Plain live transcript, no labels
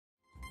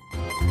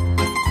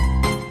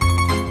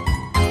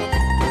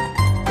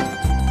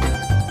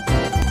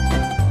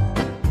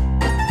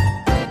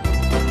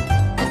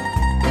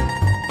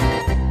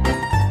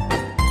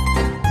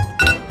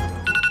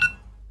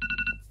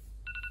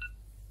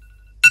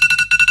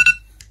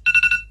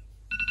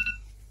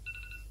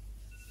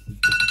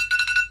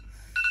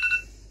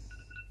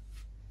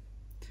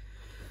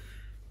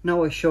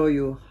Now I show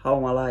you how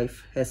my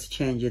life has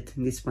changed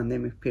in this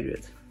pandemic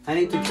period. I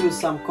need to choose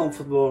some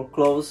comfortable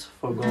clothes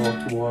for go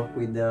to work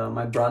with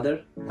my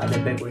brother at the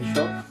bakery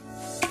shop.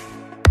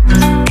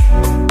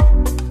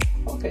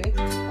 Okay,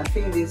 I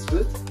think this is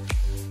good.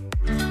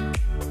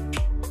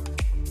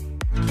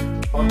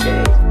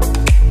 Okay.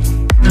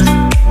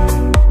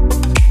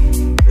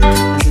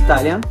 As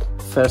Italian,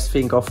 first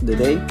thing of the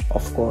day,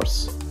 of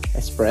course,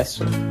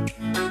 espresso.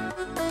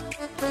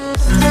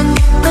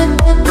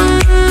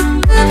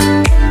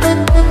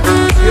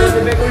 See you at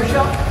the bakery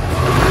shop.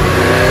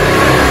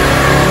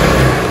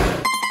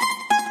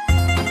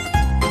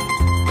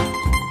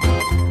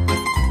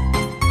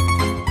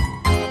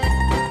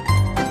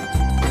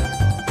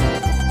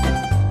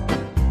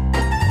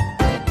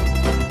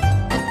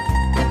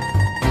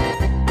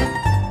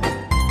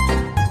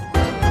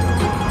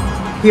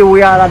 Here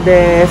we are at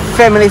the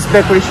family's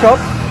bakery shop,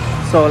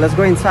 so let's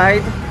go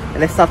inside and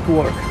let's start to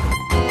work.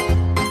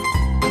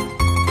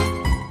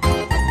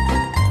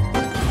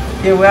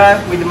 Here we are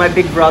with my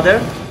big brother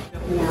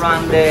who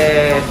runs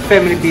the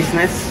family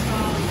business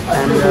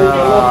and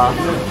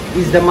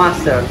is the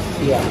master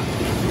here.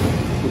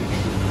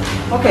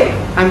 Okay,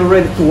 I'm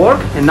ready to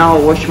work and now I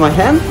wash my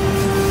hands.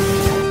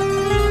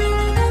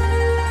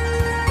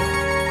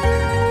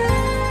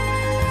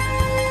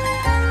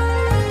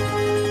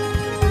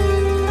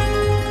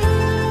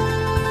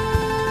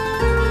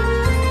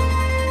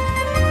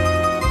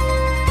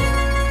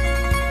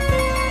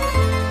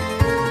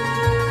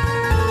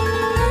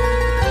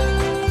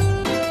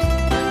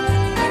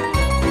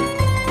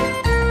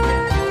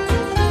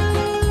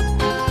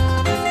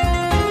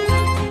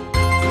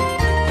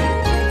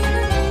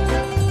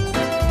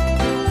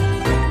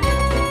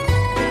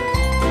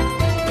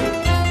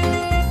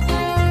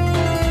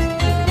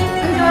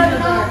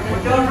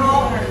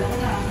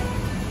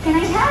 Can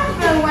I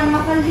have one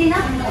maccalina?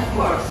 Of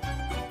course.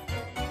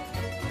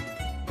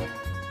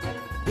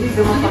 This is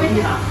the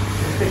maccalina,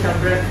 special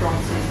bread from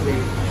Sicily.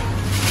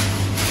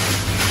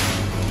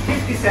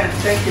 50 cents,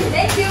 thank you.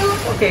 Thank you.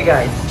 Okay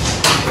guys,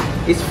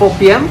 it's 4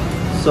 p.m.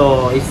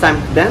 so it's time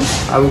to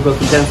dance. I will go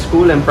to dance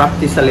school and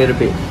practice a little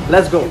bit.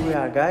 Let's go. Here we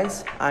are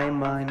guys,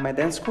 I'm in my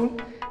dance school.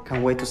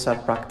 Can't wait to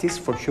start practice.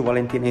 For sure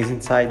Valentina is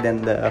inside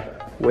and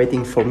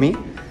waiting for me.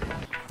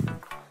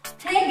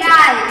 Hey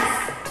guys!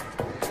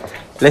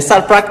 Let's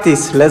start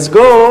practice, let's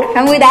go!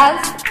 Come with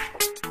us.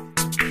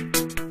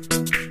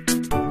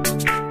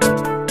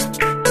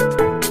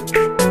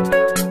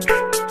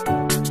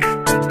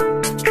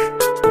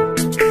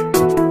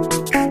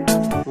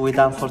 We're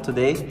done for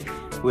today.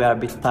 We are a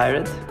bit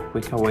tired. We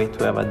can wait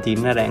to have a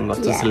dinner and go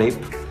to sleep.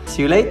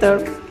 See you later!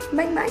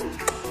 Bye bye.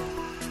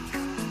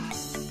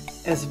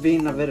 It's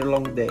been a very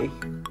long day.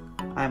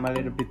 I'm a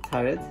little bit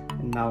tired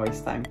and now it's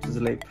time to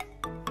sleep.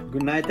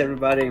 Good night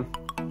everybody!